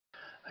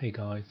Hey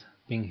guys,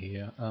 Bing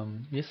here.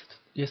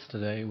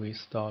 Yesterday we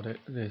started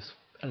this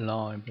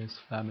line with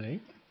family.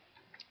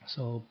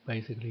 So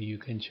basically, you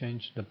can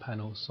change the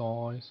panel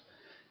size,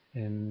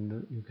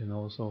 and you can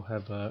also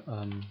have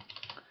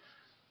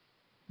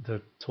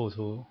the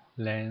total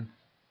length.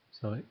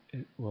 So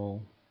it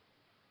will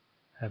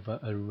have an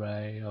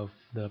array of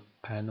the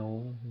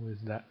panel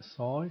with that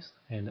size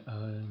and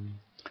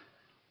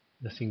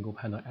the single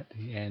panel at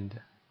the end.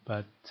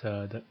 But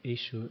the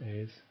issue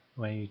is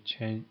when you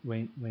change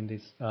when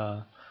this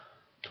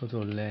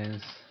total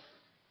length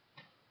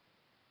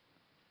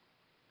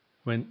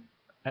when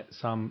at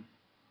some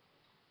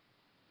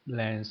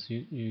length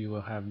you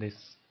will have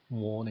this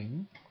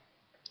warning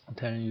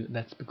telling you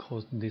that's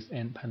because this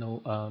end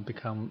panel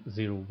become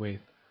zero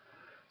width.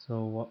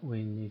 So what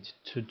we need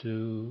to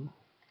do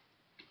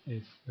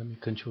is, let me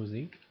control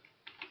Z.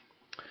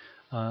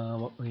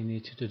 What we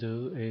need to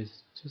do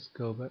is just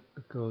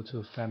go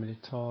to family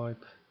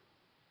type.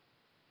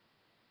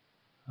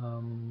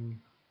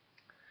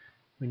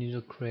 We need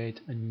to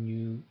create a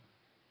new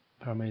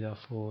parameter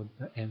for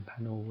the end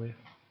panel width.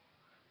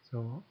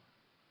 So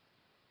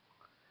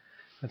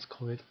let's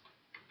call it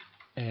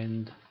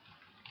end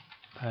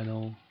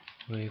panel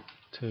width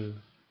 2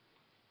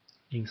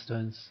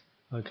 instance.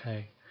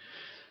 Okay,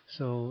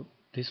 so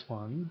this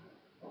one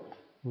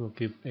will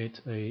give it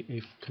a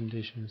if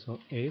condition. So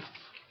if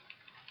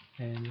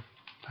end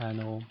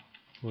panel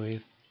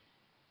width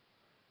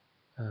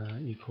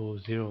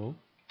equals 0,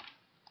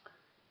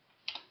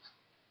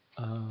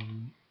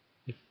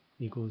 if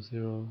equals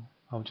 0,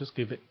 I'll just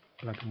give it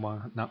like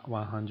not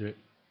 100.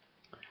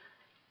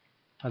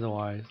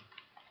 Otherwise,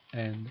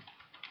 end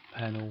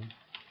panel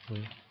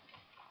width.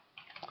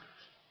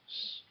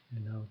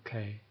 And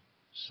okay,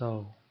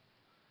 so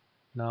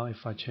now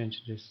if I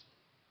change this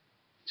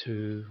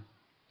to,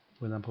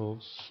 for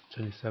example,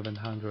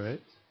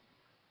 2700.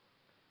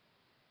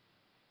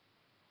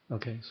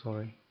 Okay,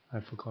 sorry, I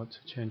forgot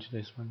to change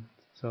this one.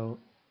 So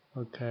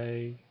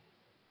okay,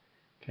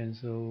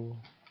 cancel,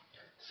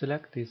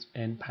 select this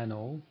end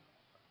panel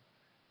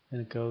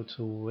and go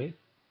to width,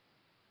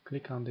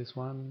 click on this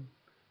one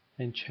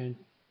and change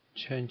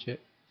it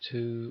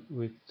to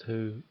width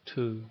to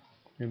 2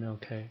 and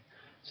okay.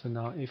 So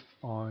now if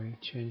I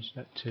change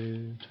that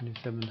to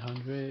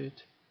 2700,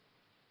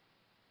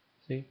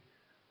 see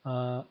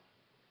the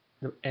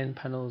end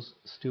panel's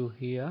still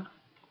here.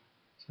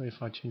 So if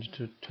I change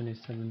to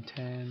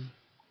 2710,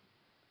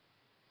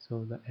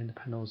 so the end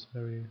panel is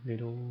very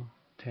little,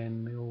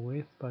 10 mil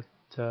width, but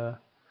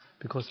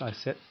because I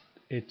set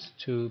it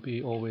to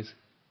be always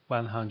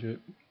 100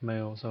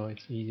 mil, so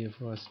it's easier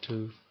for us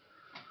to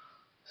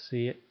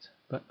see it.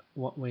 But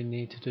what we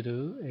need to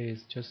do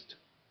is just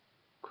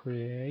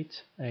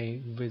create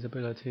a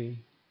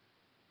visibility.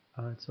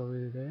 It's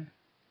already there.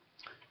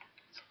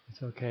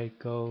 It's okay.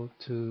 Go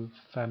to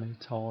family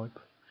type.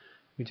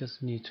 We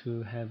just need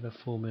to have a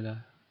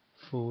formula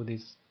for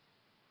this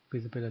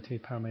visibility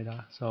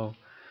parameter. So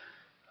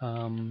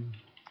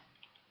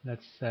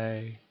let's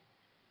say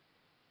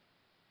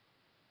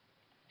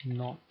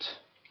not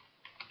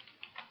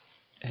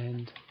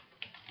end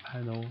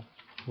panel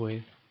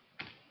width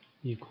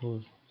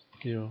equals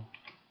 0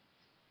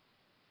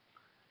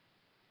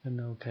 and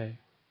okay.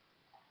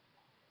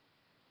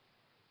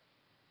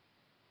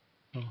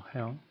 Oh,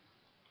 hang on.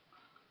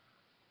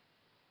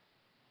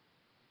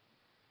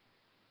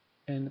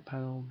 End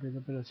panel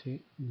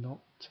visibility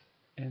not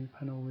end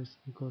panel width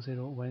equals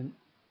 0 when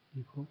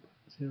equal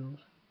 0.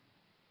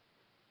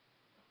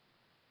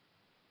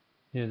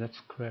 Yeah, that's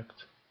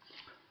correct.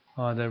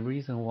 The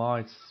reason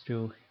why it's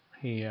still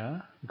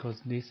here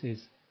because this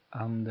is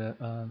under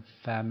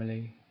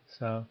family.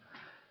 So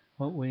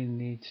what we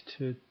need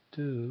to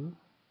do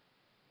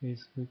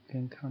is we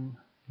can come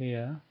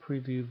here,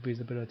 preview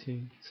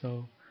visibility.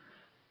 So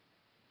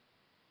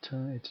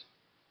turn it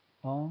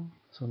on.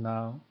 So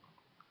now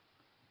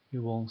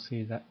you won't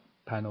see that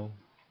panel.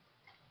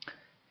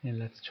 And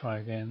let's try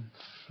again.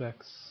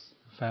 Flex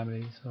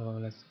family. So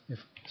let's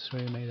if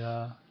 3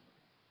 meter.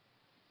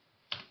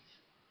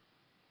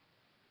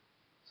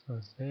 So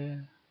it's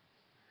there.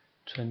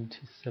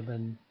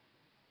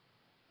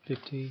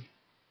 2750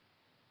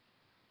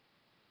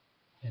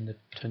 and the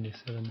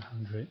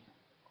 2700.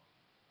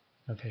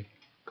 Okay,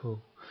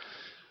 cool.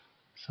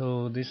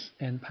 So this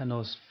end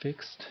panel is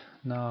fixed.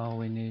 Now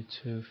we need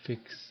to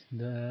fix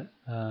the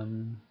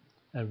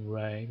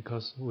array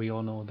because we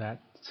all know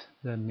that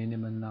the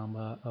minimum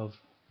number of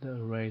the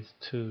array is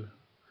 2.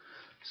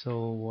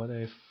 So what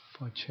if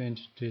I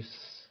change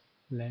this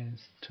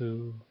length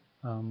to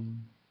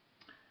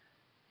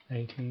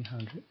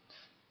 1800?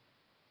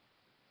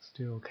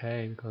 Still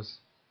okay because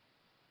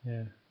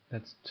yeah,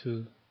 that's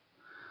 2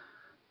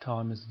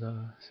 times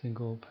the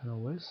single panel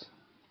width.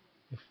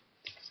 If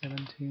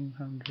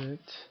 1700,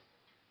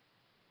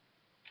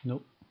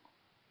 nope,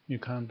 you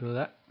can't do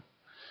that.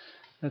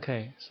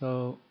 Okay,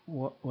 so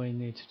what we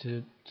need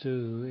to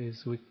do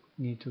is we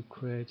need to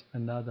create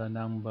another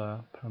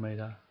number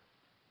parameter.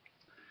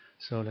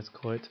 So let's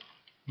call it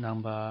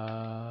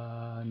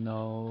number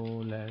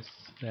no less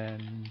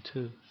than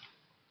 2.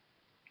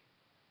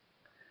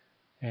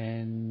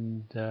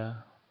 and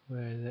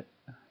where is it?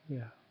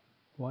 Yeah,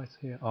 what's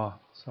here? Oh,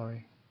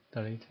 sorry,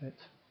 delete it.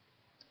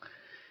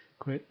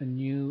 Create a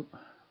new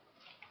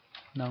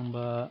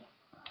number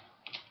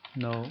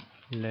no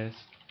less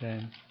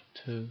than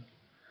 2,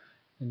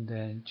 and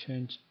then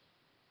change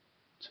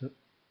to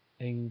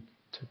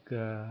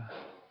integer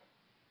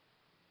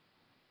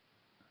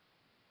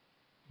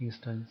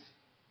instance,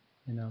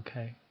 and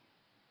OK.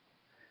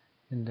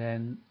 And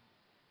then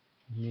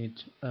need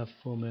a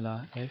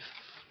formula if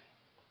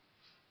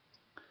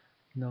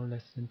no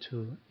less than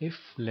 2, if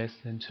less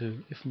than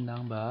 2, if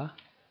number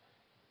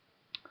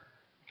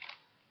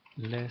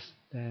less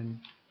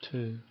than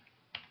 2,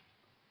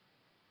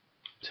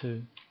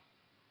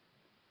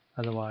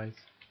 otherwise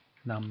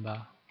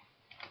number.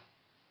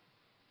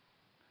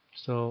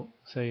 So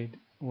say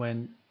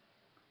when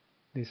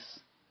this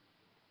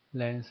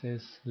length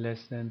is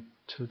less than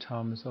 2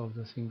 times of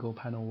the single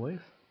panel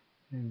width,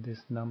 and this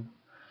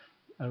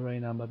array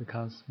number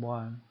becomes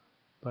 1,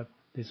 but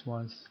this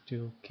one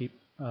still keep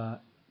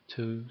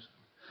 2.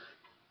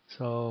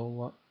 So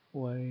what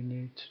we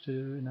need to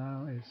do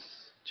now is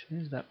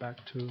change that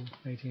back to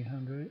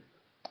 1800.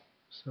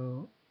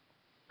 So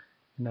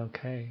and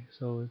OK.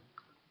 So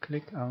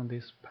click on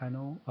this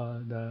panel,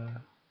 the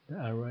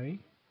array,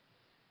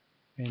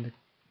 and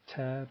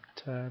tab,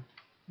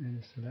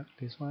 and select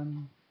this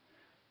one.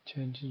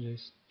 Change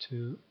this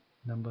to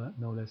number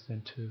no less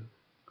than 2.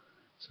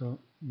 So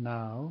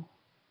now,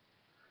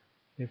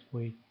 if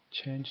we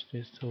change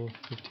this to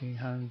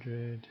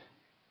 1500,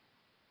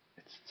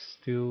 it's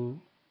still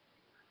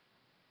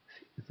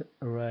the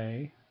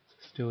array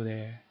still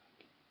there.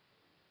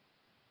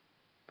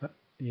 But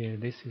yeah,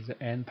 this is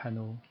the end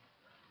panel.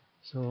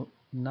 So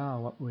now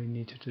what we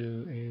need to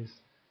do is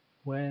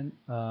when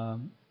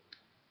the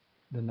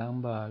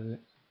number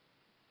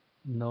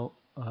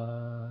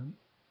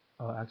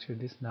or actually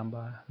this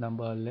number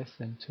less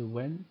than 2,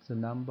 when the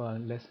number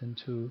less than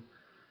 2,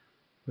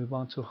 we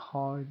want to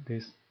hide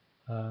this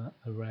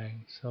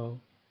array. So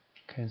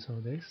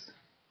cancel this,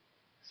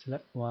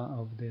 select one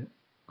of the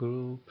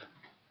group,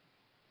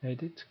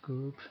 edit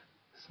group,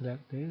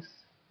 select this,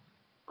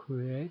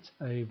 create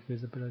a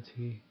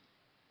visibility.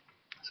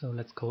 So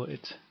let's call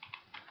it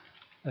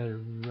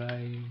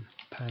array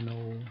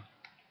panel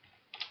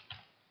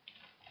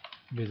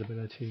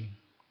visibility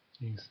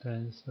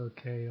instance.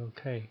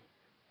 OK,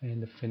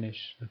 and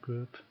finish the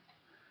group.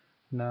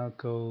 Now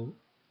go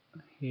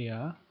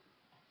here.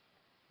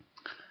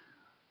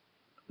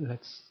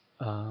 Let's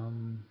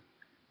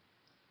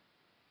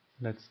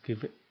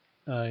give it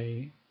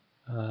a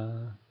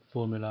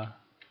formula,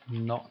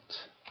 not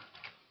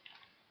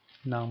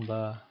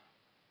number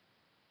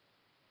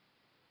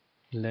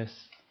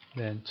less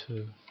than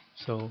 2.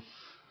 So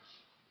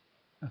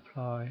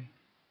apply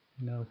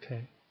and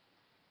OK,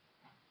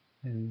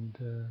 and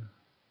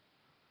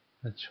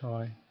let's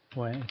try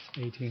when it's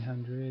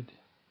 1800.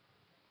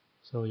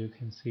 So you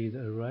can see the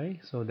array.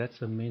 So that's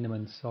the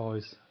minimum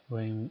size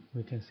when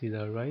we can see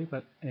the array,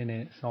 but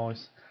any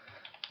size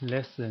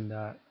less than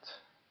that,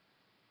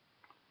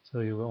 so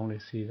you will only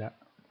see that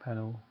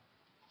panel.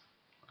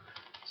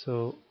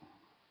 So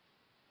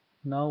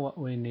now what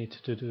we need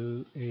to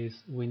do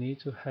is we need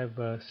to have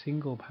a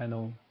single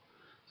panel.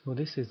 So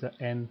this is the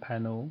end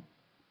panel.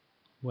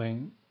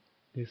 When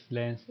this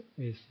length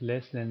is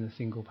less than the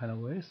single panel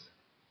width,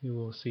 you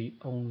will see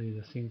only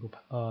the single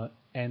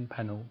end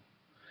panel.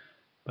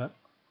 But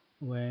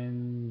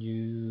when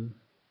you,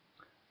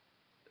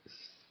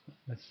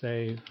 let's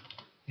say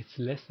it's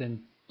less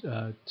than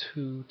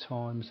 2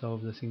 times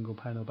of the single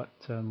panel, but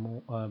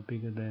more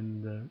bigger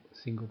than the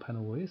single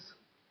panel width,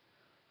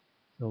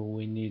 so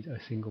we need a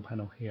single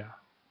panel here.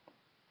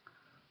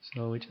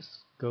 So we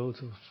just go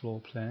to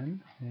floor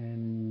plan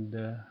and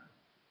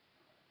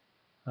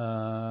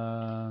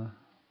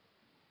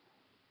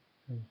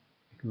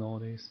ignore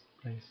this,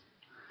 please.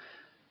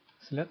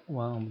 Select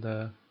one of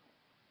the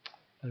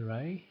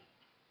array,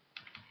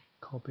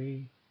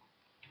 copy,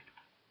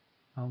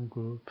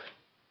 ungroup,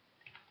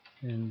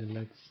 and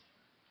let's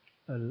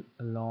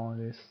along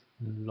this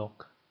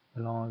lock,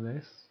 along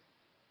this,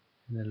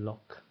 and then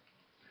lock.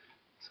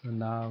 So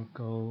now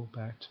go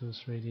back to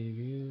 3D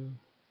view.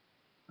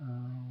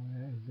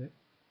 Where is it?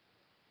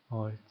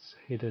 Oh, it's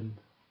hidden.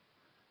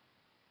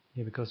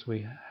 Yeah, because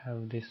we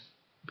have this,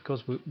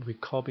 because we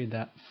copied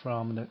that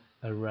from the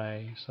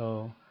array.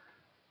 So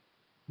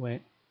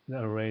when the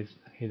array is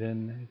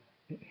hidden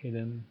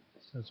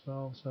as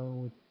well. So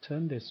we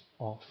turn this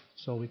off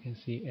so we can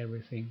see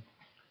everything.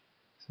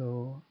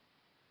 So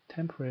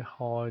temporary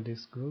hide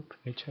this group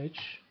HH.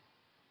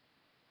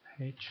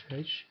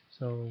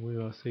 So we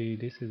will see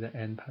this is the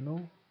end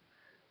panel,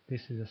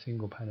 this is a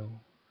single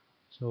panel.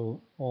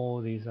 So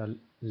all these are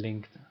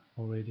linked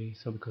already.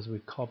 So because we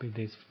copied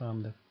this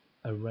from the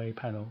array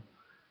panel,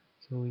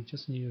 so we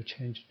just need to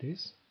change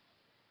this.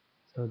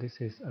 So this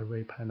is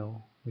array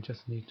panel. We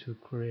just need to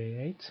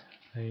create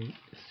a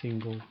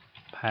single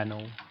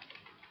panel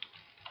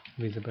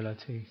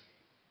visibility,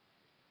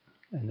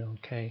 and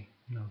OK.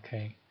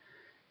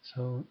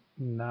 So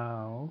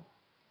now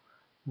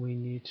we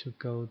need to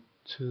go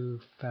two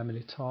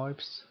family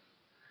types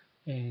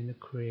and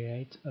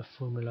create a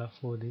formula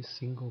for this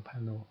single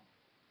panel.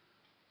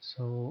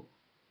 So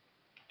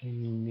it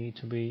need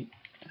to be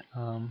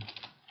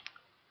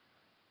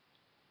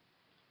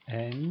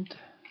end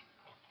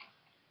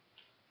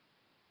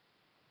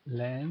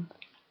length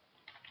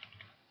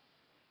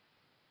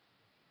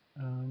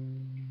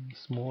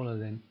smaller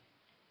than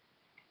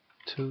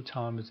 2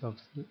 times of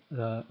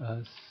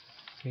the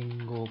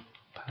single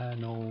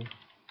panel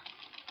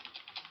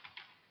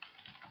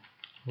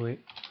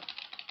width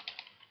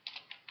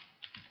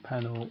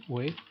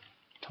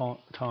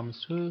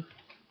times 2,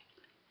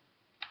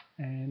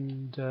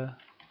 and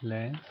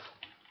length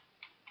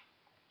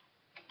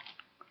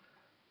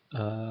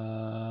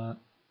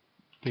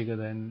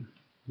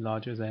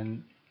larger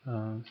than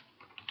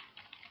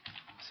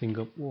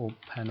single wall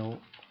panel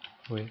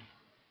width.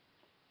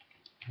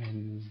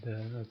 And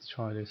let's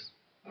try this.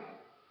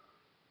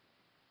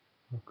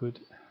 Good.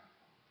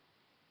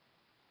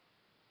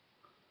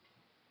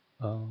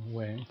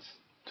 When it's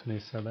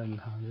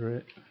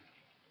 2700.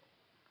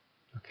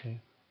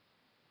 Okay.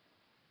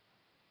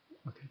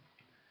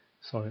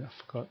 Sorry, I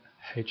forgot.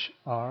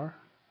 HR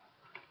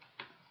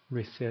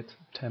reset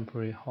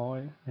temporary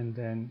high, and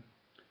then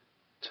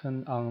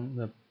turn on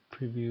the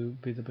preview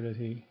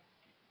visibility,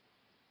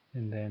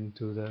 and then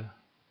do the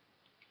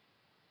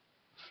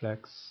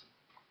flex.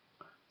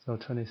 So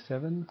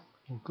 27,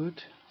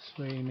 good.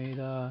 3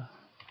 meter,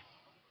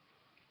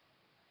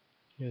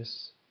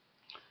 yes.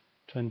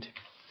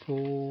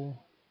 24,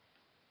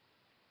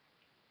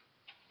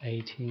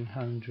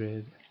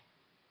 1800,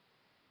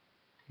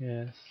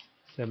 yes.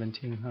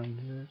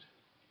 1700,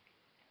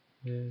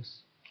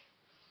 yes.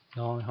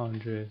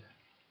 900.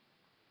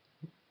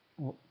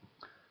 Oh,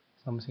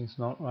 something's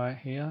not right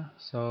here.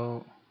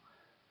 So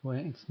when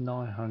it's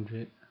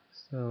 900,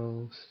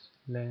 so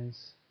length,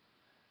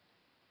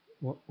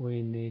 what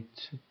we need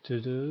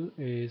to do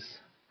is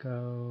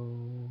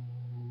go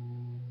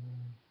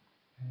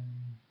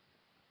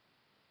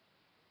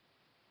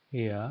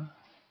here,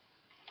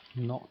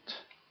 not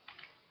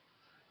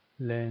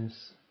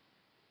length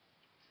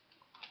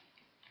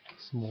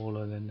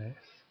smaller than this,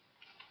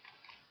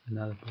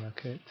 another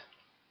bracket,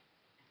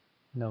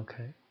 and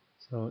okay.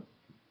 So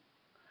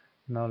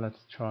now let's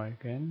try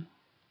again.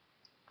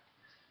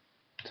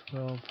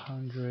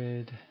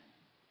 1200,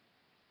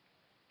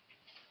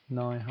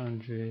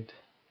 900,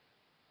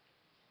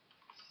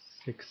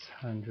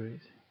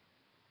 600,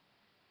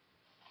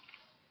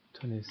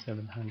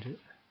 2700.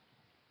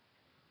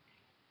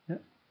 Yeah,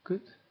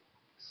 good.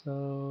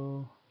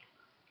 So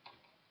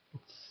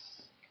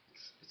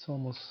it's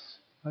almost,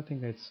 I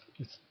think it's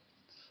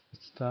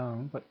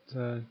done, but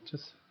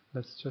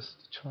let's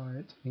just try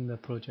it in the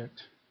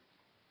project.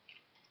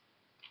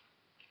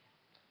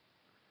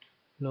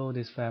 Load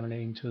this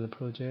family into the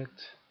project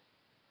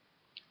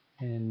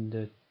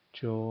and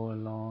draw a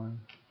line.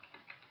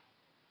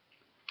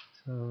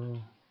 So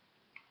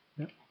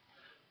yeah,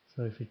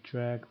 so if you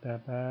drag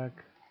that back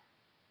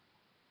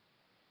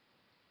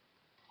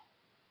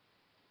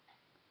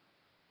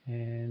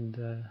and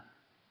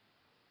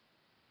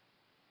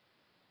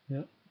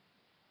yeah,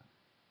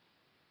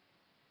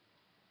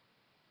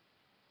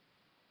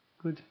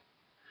 good.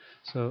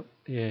 So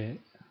yeah,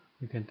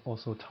 you can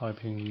also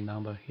type in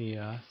number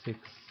here, 6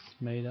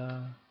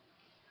 meter,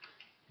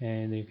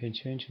 and you can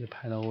change the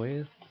panel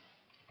width,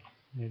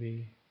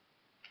 maybe,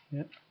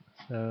 yeah.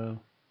 So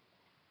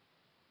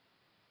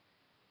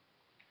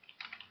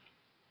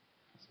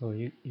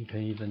you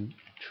can even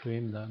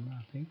trim them,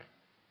 I think.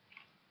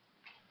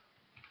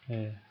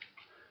 Yeah.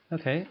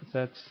 Okay,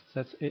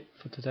 that's it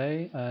for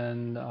today,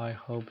 and I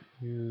hope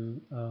you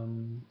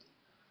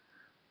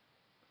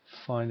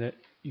find it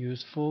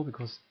useful,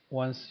 because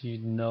once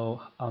you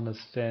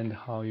understand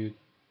how you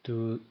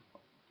do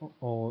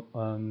all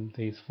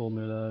these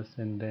formulas,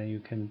 and then you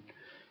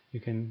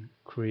can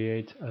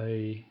create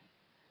a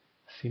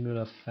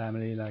similar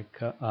family,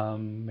 like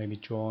maybe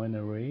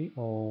joinery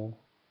or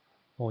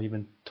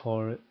even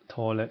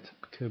toilet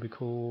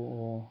cubicle,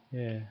 or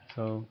yeah.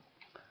 So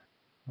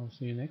I'll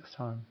see you next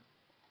time.